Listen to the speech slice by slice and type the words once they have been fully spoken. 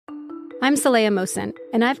I'm Saleha Mohsen,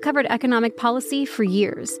 and I've covered economic policy for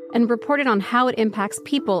years and reported on how it impacts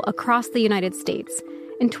people across the United States.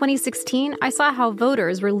 In 2016, I saw how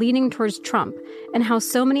voters were leaning towards Trump and how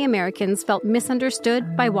so many Americans felt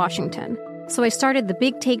misunderstood by Washington. So I started The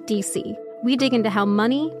Big Take DC. We dig into how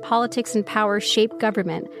money, politics, and power shape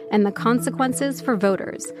government and the consequences for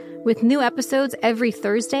voters. With new episodes every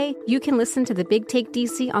Thursday, you can listen to The Big Take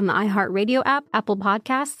DC on the iHeartRadio app, Apple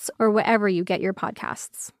Podcasts, or wherever you get your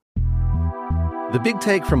podcasts. The Big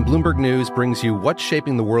Take from Bloomberg News brings you what's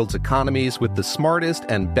shaping the world's economies with the smartest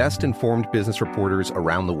and best-informed business reporters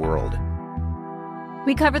around the world.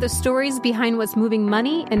 We cover the stories behind what's moving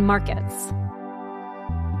money and markets,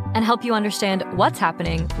 and help you understand what's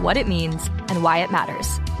happening, what it means, and why it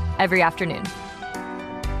matters every afternoon.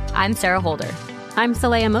 I'm Sarah Holder. I'm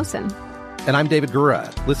Saleha Mohsen. And I'm David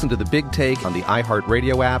Gura. Listen to The Big Take on the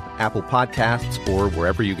iHeartRadio app, Apple Podcasts, or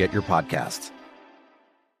wherever you get your podcasts.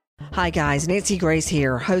 Hi guys, Nancy Grace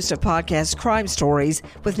here, host of podcast Crime Stories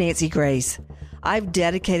with Nancy Grace. I've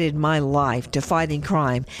dedicated my life to fighting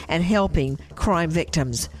crime and helping crime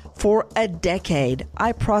victims. For a decade,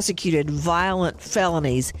 I prosecuted violent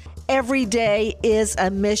felonies. Every day is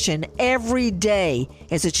a mission. Every day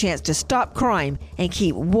is a chance to stop crime and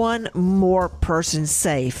keep one more person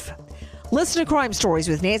safe. Listen to Crime Stories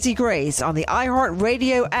with Nancy Grace on the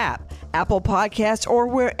iHeartRadio app, Apple Podcasts, or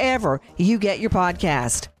wherever you get your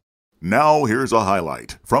podcast. Now here's a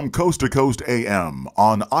highlight from Coast to Coast AM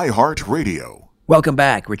on iHeartRadio. Welcome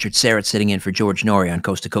back. Richard Syrett sitting in for George Norrie on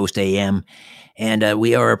Coast to Coast AM. And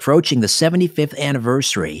we are approaching the 75th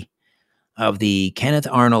anniversary of the Kenneth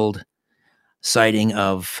Arnold sighting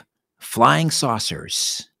of flying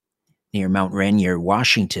saucers near Mount Rainier,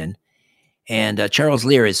 Washington. And Charles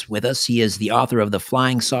Lear is with us. He is the author of The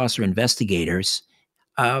Flying Saucer Investigators.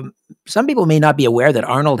 Some people may not be aware that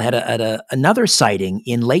Arnold had another sighting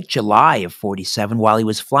in late July of 1947 while he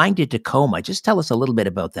was flying to Tacoma. Just tell us a little bit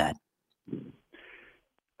about that.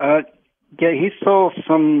 Yeah, he saw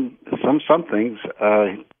some things.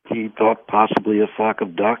 He thought possibly a flock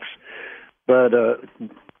of ducks, but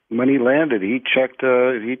when he landed, he checked.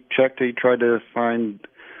 He tried to find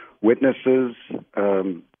witnesses. A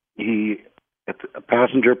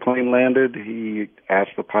passenger plane landed. He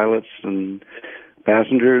asked the pilots and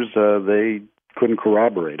passengers. They couldn't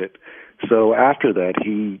corroborate it. So after that,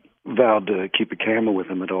 he vowed to keep a camera with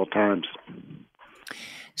him at all times.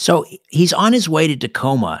 So he's on his way to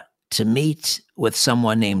Tacoma to meet with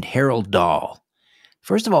someone named Harold Dahl.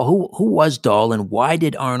 First of all, who was Dahl, and why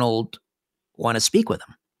did Arnold want to speak with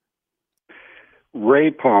him?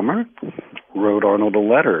 Ray Palmer wrote Arnold a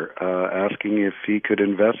letter asking if he could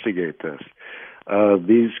investigate this.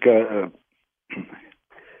 These guys,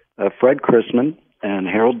 Fred Chrisman and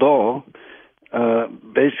Harold Dahl,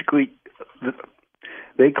 basically,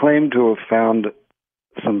 they claim to have found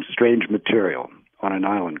some strange material on an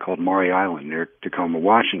island called Maury Island near Tacoma,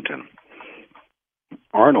 Washington.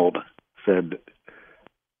 Arnold said,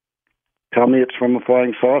 "Tell me it's from a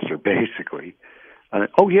flying saucer," basically.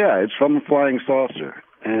 Oh, yeah, it's from a flying saucer.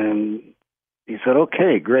 And he said,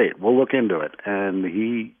 "Okay, great, we'll look into it." And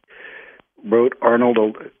he wrote Arnold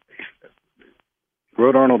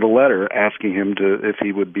a letter asking him if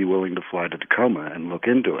he would be willing to fly to Tacoma and look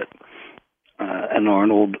into it. And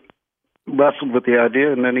Arnold wrestled with the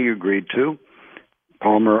idea, and then he agreed to.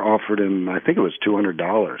 Palmer offered him, I think it was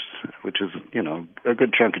 $200, which is, a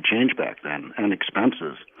good chunk of change back then, and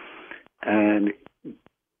expenses. And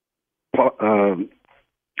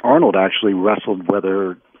Arnold actually wrestled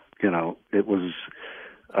whether, it was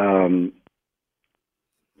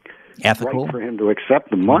ethical right for him to accept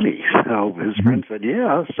the money. So his friend said,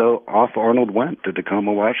 yeah. So off Arnold went to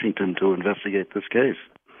Tacoma, Washington to investigate this case.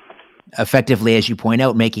 Effectively, as you point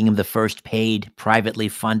out, making him the first paid, privately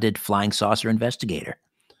funded flying saucer investigator.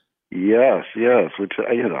 Yes, which,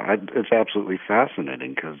 it's absolutely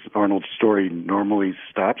fascinating because Arnold's story normally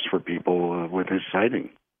stops for people with his sighting.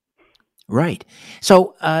 Right.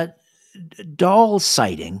 So Dahl's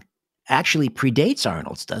sighting actually predates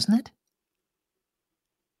Arnold's, doesn't it?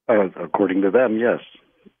 According to them, yes.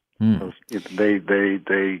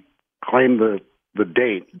 They claim the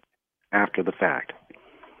date after the fact.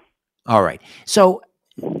 All right. So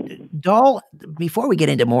Dahl, before we get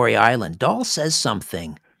into Maury Island, Dahl says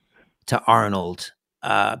something to Arnold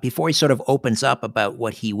before he sort of opens up about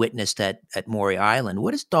what he witnessed at Maury Island.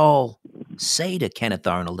 What does Dahl say to Kenneth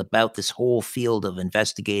Arnold about this whole field of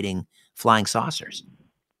investigating flying saucers?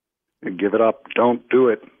 Give it up. Don't do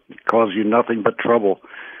it. It causes you nothing but trouble.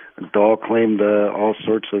 Dahl claimed all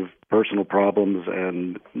sorts of personal problems,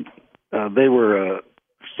 and they were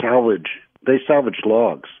salvaged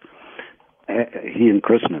logs. he and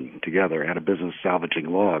Chrisman together had a business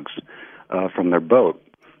salvaging logs from their boat,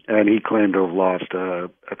 and he claimed to have lost, I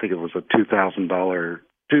think it was a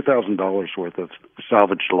 $2,000 worth of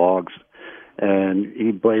salvaged logs, and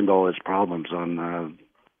he blamed all his problems on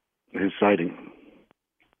his sighting.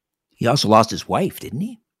 He also lost his wife, didn't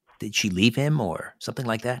he? Did she leave him or something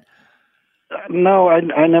like that? No,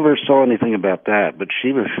 I never saw anything about that, but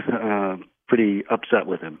she was pretty upset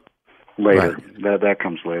with him later. Right. That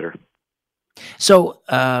comes later. So,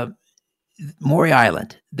 Maury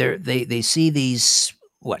Island, they see these,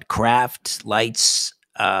 craft lights,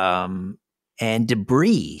 and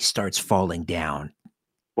debris starts falling down.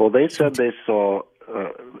 Well, they said they saw,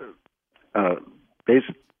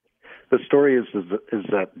 the story is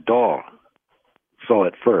that Daw saw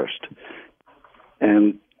it first,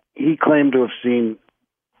 and he claimed to have seen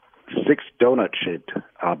 6 donut-shaped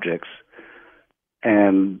objects,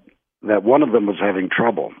 and that one of them was having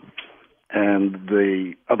trouble, and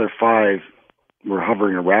the other 5 were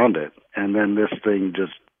hovering around it, and then this thing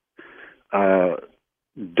just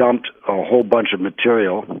dumped a whole bunch of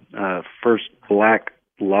material, first black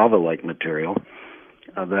lava-like material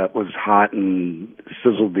that was hot and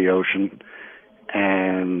sizzled the ocean,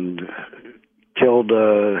 and killed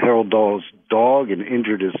Harold Daw's dog and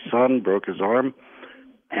injured his son, broke his arm,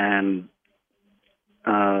 and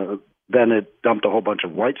then it dumped a whole bunch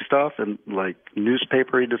of white stuff and like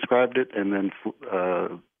newspaper, he described it, and then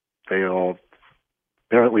they all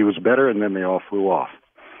apparently was better, and then they all flew off.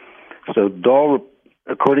 So Daw,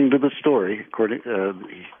 according to the story,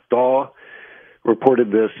 Daw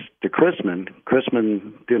reported this to Chrisman.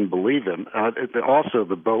 Chrisman didn't believe him. Also,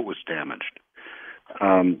 the boat was damaged.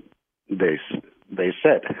 They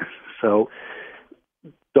said. So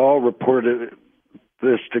Dahl reported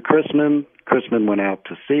this to Chrisman. Chrisman went out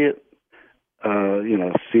to see it,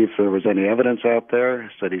 see if there was any evidence out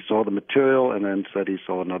there. Said he saw the material, and then said he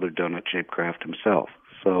saw another donut-shaped craft himself.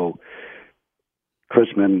 So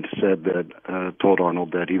Chrisman said that told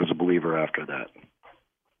Arnold that he was a believer after that.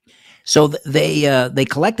 So they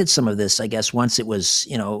collected some of this, I guess, once it was,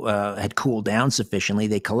 had cooled down sufficiently.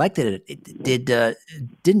 They collected it.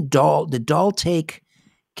 Did Dahl take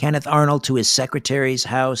Kenneth Arnold to his secretary's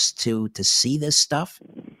house to see this stuff?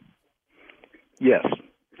 Yes,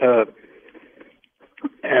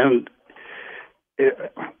 and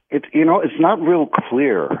it's not real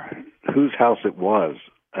clear whose house it was.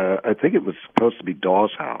 I think it was supposed to be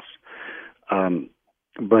Daw's house,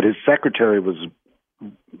 but his secretary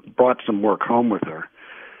brought some work home with her,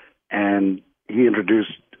 and he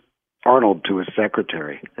introduced Arnold to his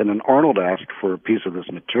secretary. And then Arnold asked for a piece of this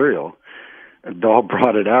material, and Dahl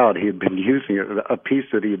brought it out. He had been using it, a piece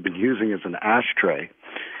that he had been using as an ashtray.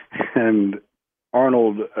 And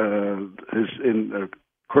Arnold,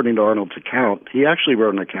 according to Arnold's account, he actually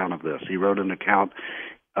wrote an account of this. He wrote an account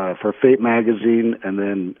for Fate magazine, and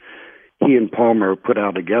then he and Palmer put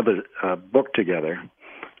out a book together,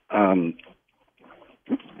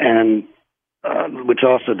 and which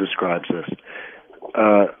also describes this.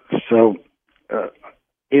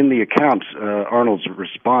 In the accounts, Arnold's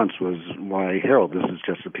response was, "Why, Harold, this is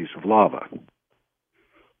just a piece of lava."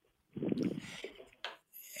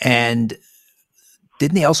 And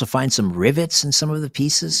didn't they also find some rivets in some of the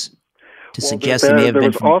pieces to suggest they may have been?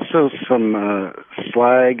 There was also some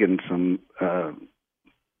slag and some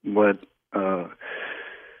what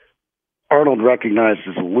Arnold recognized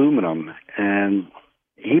as aluminum, and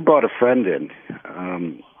he brought a friend in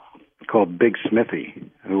called Big Smithy,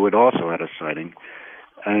 who had also had a sighting,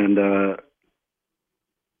 and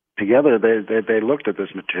together they looked at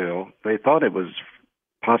this material. They thought it was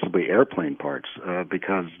possibly airplane parts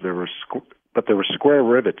because there were square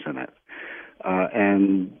rivets in it,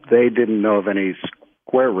 and they didn't know of any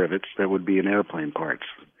square rivets that would be in airplane parts.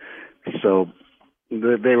 So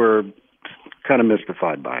they were kind of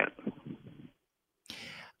mystified by it.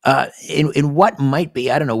 In what might be,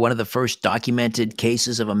 I don't know, one of the first documented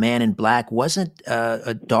cases of a man in black, wasn't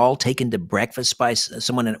a Dahl taken to breakfast by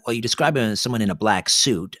someone? You describe him as someone in a black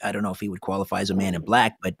suit. I don't know if he would qualify as a man in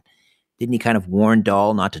black, but didn't he kind of warn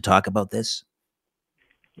Dahl not to talk about this?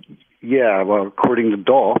 Yeah, well, according to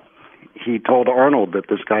Dahl, he told Arnold that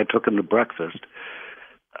this guy took him to breakfast,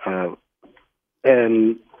 and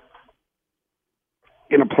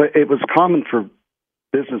it was common for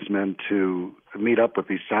businessmen to meet up with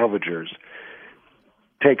these salvagers,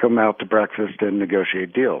 take them out to breakfast, and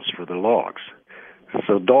negotiate deals for the logs.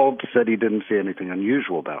 So Dahl said he didn't see anything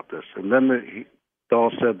unusual about this. And then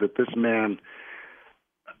Dahl said that this man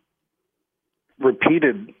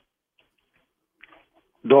repeated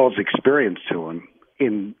Dahl's experience to him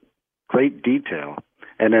in great detail,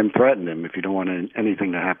 and then threatened him, if you don't want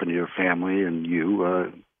anything to happen to your family and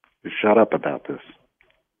you, shut up about this.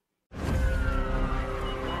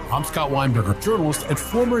 I'm Scott Weinberger, journalist and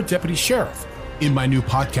former deputy sheriff. In my new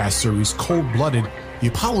podcast series, Cold Blooded, The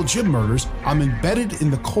Apollo Gym Murders, I'm embedded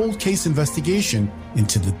in the cold case investigation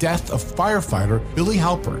into the death of firefighter Billy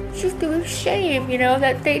Halpern. It's just a shame,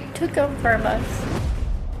 that they took him from us.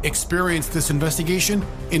 Experience this investigation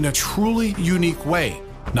in a truly unique way,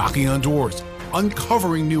 knocking on doors,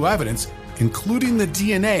 uncovering new evidence, including the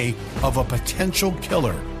DNA of a potential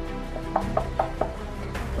killer.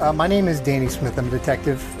 My name is Danny Smith. I'm a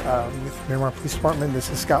detective with Miramar Police Department. This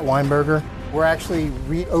is Scott Weinberger. We're actually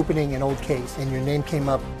reopening an old case, and your name came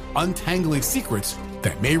up. Untangling secrets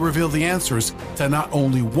that may reveal the answers to not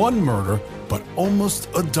only one murder, but almost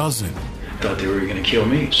a dozen. Thought they were going to kill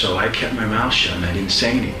me, so I kept my mouth shut and I didn't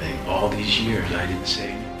say anything. All these years, I didn't say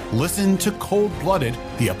anything. Listen to Cold Blooded,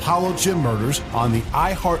 The Apollo Gym Murders on the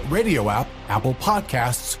iHeartRadio app, Apple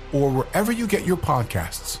Podcasts, or wherever you get your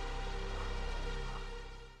podcasts.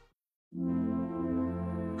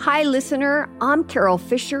 Hi, listener. I'm Carol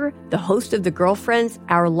Fisher, the host of The Girlfriends,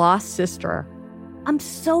 Our Lost Sister. I'm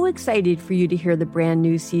so excited for you to hear the brand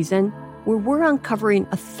new season where we're uncovering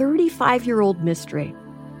a 35-year-old mystery.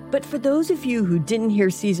 But for those of you who didn't hear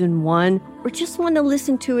season 1 or just want to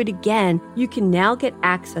listen to it again, you can now get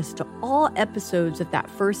access to all episodes of that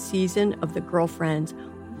first season of The Girlfriends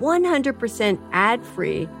 100%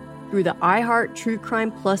 ad-free through the iHeart True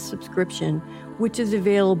Crime Plus subscription, which is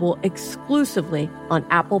available exclusively on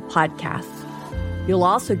Apple Podcasts. You'll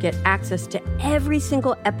also get access to every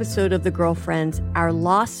single episode of The Girlfriends, Our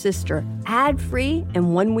Lost Sister, ad-free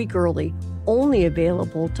and 1 week early, only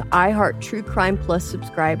available to iHeart True Crime Plus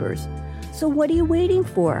subscribers. So what are you waiting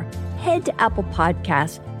for? Head to Apple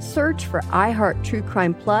Podcasts, search for iHeart True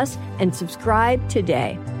Crime Plus, and subscribe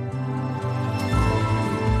today.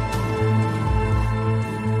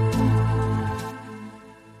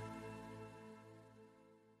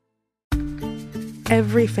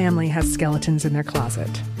 Every family has skeletons in their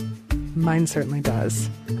closet. Mine certainly does.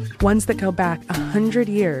 Ones that go back 100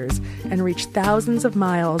 years and reach thousands of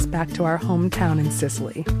miles back to our hometown in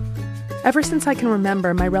Sicily. Ever since I can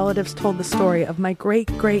remember, my relatives told the story of my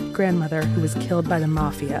great-great-grandmother who was killed by the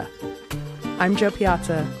mafia. I'm Jo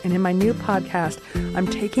Piazza, and in my new podcast, I'm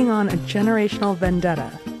taking on a generational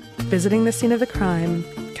vendetta, visiting the scene of the crime,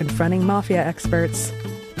 confronting mafia experts,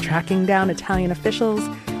 tracking down Italian officials,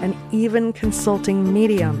 and even consulting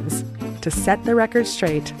mediums to set the record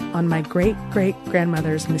straight on my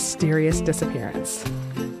great-great-grandmother's mysterious disappearance.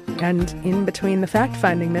 And in between the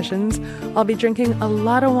fact-finding missions, I'll be drinking a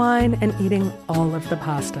lot of wine and eating all of the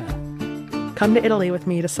pasta. Come to Italy with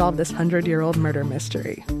me to solve this 100-year-old murder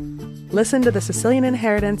mystery. Listen to The Sicilian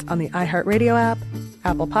Inheritance on the iHeartRadio app,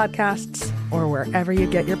 Apple Podcasts, or wherever you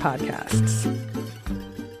get your podcasts.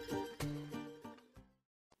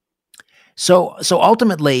 So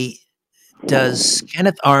ultimately, does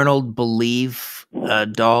Kenneth Arnold believe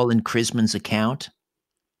Dahl and Crisman's account?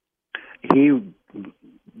 He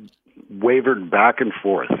wavered back and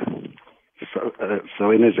forth. So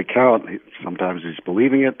in his account, sometimes he's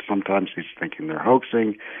believing it, sometimes he's thinking they're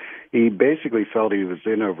hoaxing. He basically felt he was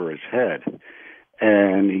in over his head,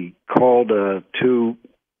 and he called two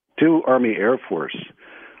Army Air Force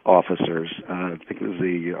officers. I think it was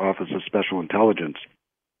the Office of Special Intelligence.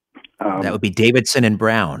 That would be Davidson and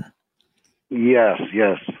Brown. Yes.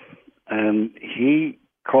 And he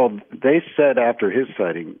called, they said after his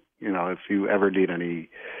sighting, if you ever need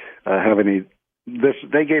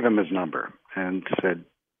they gave him his number and said,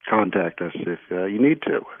 contact us if you need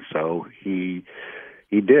to. So he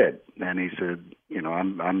did. And he said,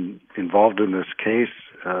 I'm involved in this case.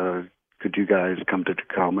 Could you guys come to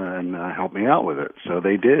Tacoma and help me out with it? So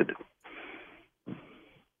they did.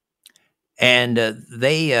 And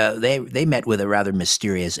they met with a rather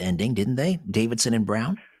mysterious ending, didn't they? Davidson and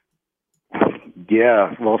Brown?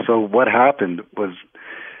 Yeah. Well, so what happened was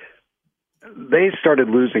they started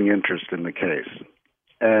losing interest in the case.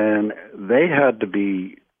 And they had to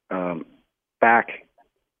be back,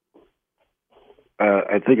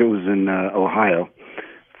 I think it was in Ohio,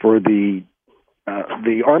 for the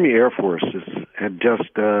Army Air Forces had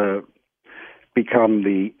just become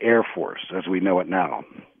the Air Force as we know it now.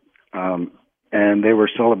 And they were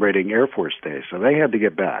celebrating Air Force Day, so they had to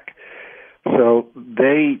get back. So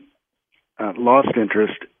they lost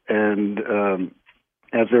interest, and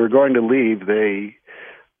as they were going to leave,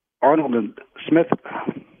 Arnold and Smith,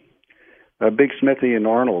 Big Smithy and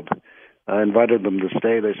Arnold, invited them to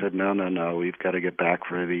stay. They said, no, we've got to get back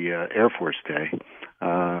for the Air Force Day.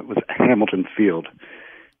 It was Hamilton Field.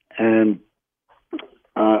 And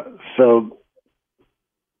so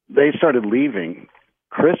they started leaving.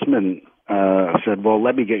 Chrisman said, well,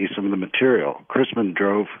 let me get you some of the material. Chrisman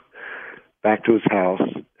drove back to his house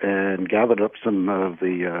and gathered up some of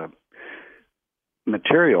the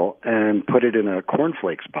material and put it in a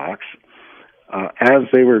cornflakes box. As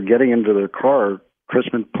they were getting into the car,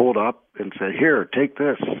 Chrisman pulled up and said, here, take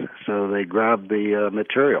this. So they grabbed the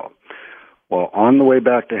material. Well, on the way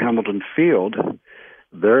back to Hamilton Field,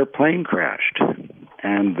 their plane crashed,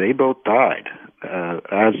 and they both died.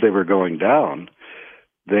 As they were going down,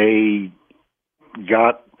 they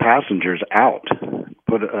got passengers out,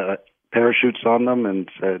 put parachutes on them and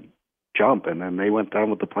said, jump, and then they went down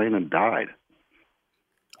with the plane and died.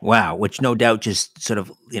 Wow, which no doubt just sort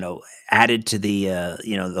of, added to the,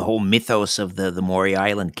 the whole mythos of the Maury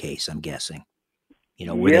Island case, I'm guessing.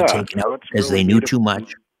 Were they taken out because they knew too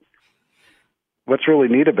much? What's really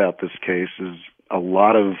neat about this case is a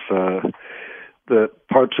lot of the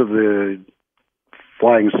parts of the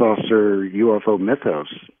flying saucer UFO mythos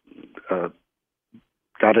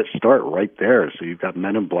got its start right there. So you've got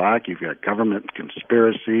Men in Black, you've got government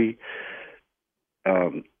conspiracy.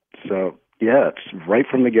 So yeah, it's right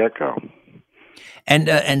from the get-go.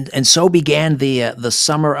 And so began the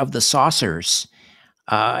Summer of the Saucers.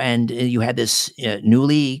 And you had this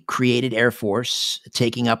newly created Air Force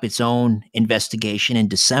taking up its own investigation in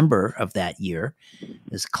December of that year.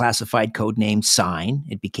 This classified code name Sign.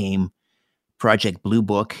 It became Project Blue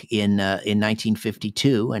Book in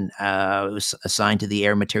 1952, and it was assigned to the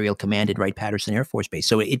Air Material Command at Wright-Patterson Air Force Base.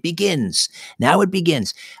 So it begins. Now it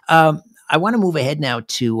begins. I want to move ahead now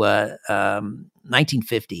to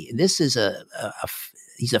 1950. This is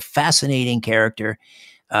he's a fascinating character.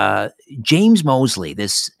 James Mosley,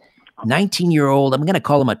 this 19-year-old, I'm going to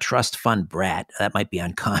call him a trust fund brat. That might be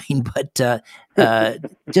unkind, but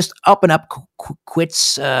just up and up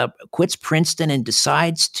quits Princeton and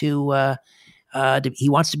decides he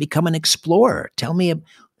wants to become an explorer. Tell me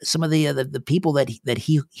some of the people that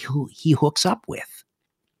he hooks up with.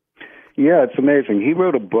 Yeah, it's amazing. He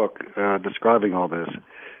wrote a book describing all this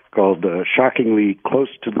called Shockingly Close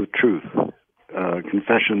to the Truth,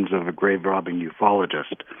 Confessions of a Grave-Robbing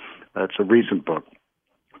Ufologist. That's a recent book.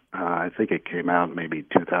 I think it came out maybe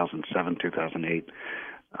 2007, 2008.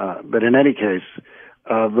 But in any case,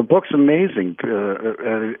 the book's amazing.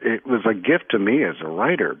 It was a gift to me as a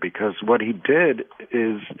writer because what he did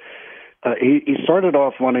is he started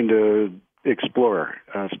off wanting to explore,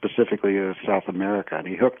 specifically South America, and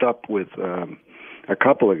he hooked up with a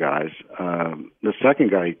couple of guys. The second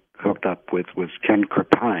guy he hooked up with was Ken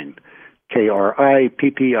Krippine,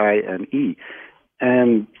 Krippine,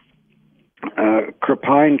 and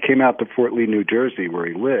Krippine came out to Fort Lee, New Jersey, where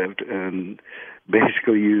he lived, and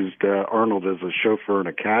basically used Arnold as a chauffeur and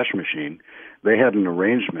a cash machine. They had an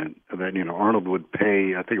arrangement that Arnold would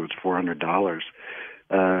pay, I think it was $400,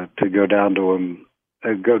 to go down to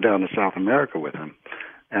South America with him.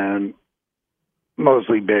 And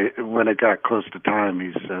Mosley, when it got close to time,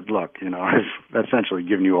 he said, "Look, I've essentially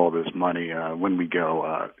given you all this money. When we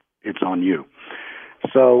go, it's on you."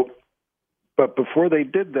 So. But before they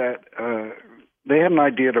did that, they had an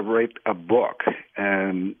idea to write a book.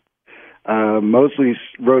 And Mosley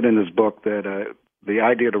wrote in his book that the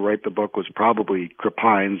idea to write the book was probably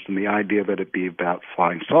Krippine's, and the idea that it be about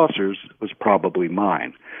flying saucers was probably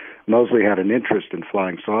mine. Mosley had an interest in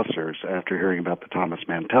flying saucers after hearing about the Thomas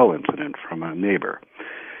Mantell incident from a neighbor.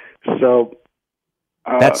 So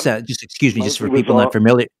that's just excuse me, just for people not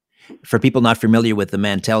familiar. For people not familiar with the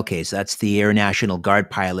Mantell case, that's the Air National Guard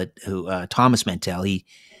pilot who Thomas Mantell. He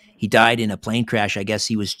died in a plane crash. I guess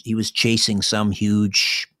he was chasing some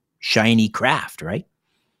huge shiny craft, right?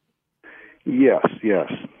 Yes.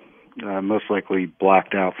 Most likely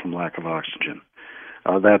blacked out from lack of oxygen.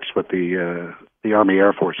 That's what the Army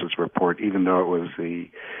Air Forces report. Even though it was the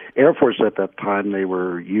Air Force at that time, they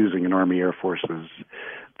were using an Army Air Forces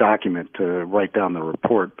document to write down the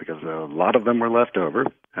report because a lot of them were left over.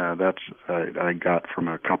 I got from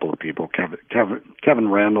a couple of people. Kevin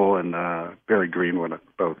Randall and Barry Greenwood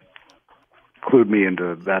both clued me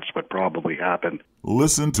into that's what probably happened.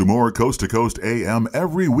 Listen to more Coast to Coast AM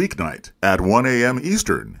every weeknight at 1 a.m.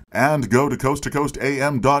 Eastern and go to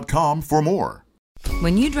coasttocoastam.com for more.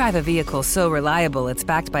 When you drive a vehicle so reliable it's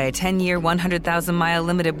backed by a 10-year, 100,000-mile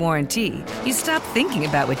limited warranty, you stop thinking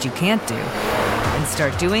about what you can't do and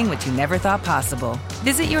start doing what you never thought possible.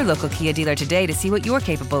 Visit your local Kia dealer today to see what you're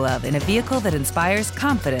capable of in a vehicle that inspires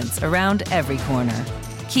confidence around every corner.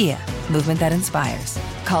 Kia, movement that inspires.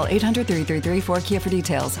 Call 800-333-4KIA for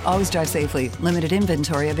details. Always drive safely. Limited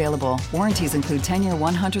inventory available. Warranties include 10-year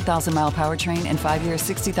 100,000-mile powertrain and 5-year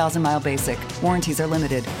 60,000-mile basic. Warranties are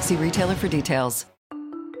limited. See retailer for details.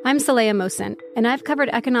 I'm Saleha Mohsen, and I've covered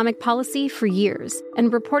economic policy for years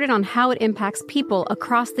and reported on how it impacts people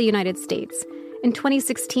across the United States. In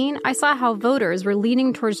 2016, I saw how voters were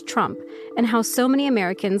leaning towards Trump and how so many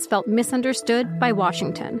Americans felt misunderstood by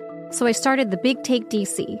Washington. So I started The Big Take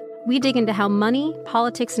DC. We dig into how money,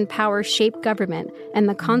 politics, and power shape government and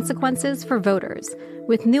the consequences for voters.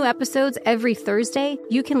 With new episodes every Thursday,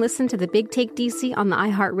 you can listen to The Big Take DC on the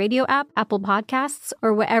iHeartRadio app, Apple Podcasts,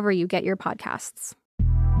 or wherever you get your podcasts.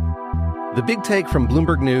 The Big Take from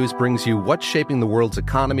Bloomberg News brings you what's shaping the world's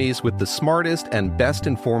economies with the smartest and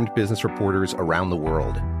best-informed business reporters around the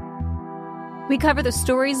world. We cover the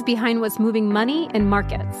stories behind what's moving money and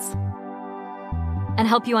markets, and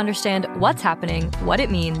help you understand what's happening, what it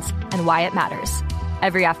means, and why it matters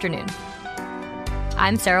every afternoon.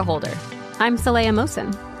 I'm Sarah Holder. I'm Saleha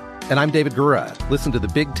Mohsen. And I'm David Gura. Listen to The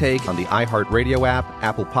Big Take on the iHeartRadio app,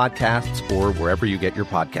 Apple Podcasts, or wherever you get your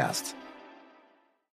podcasts.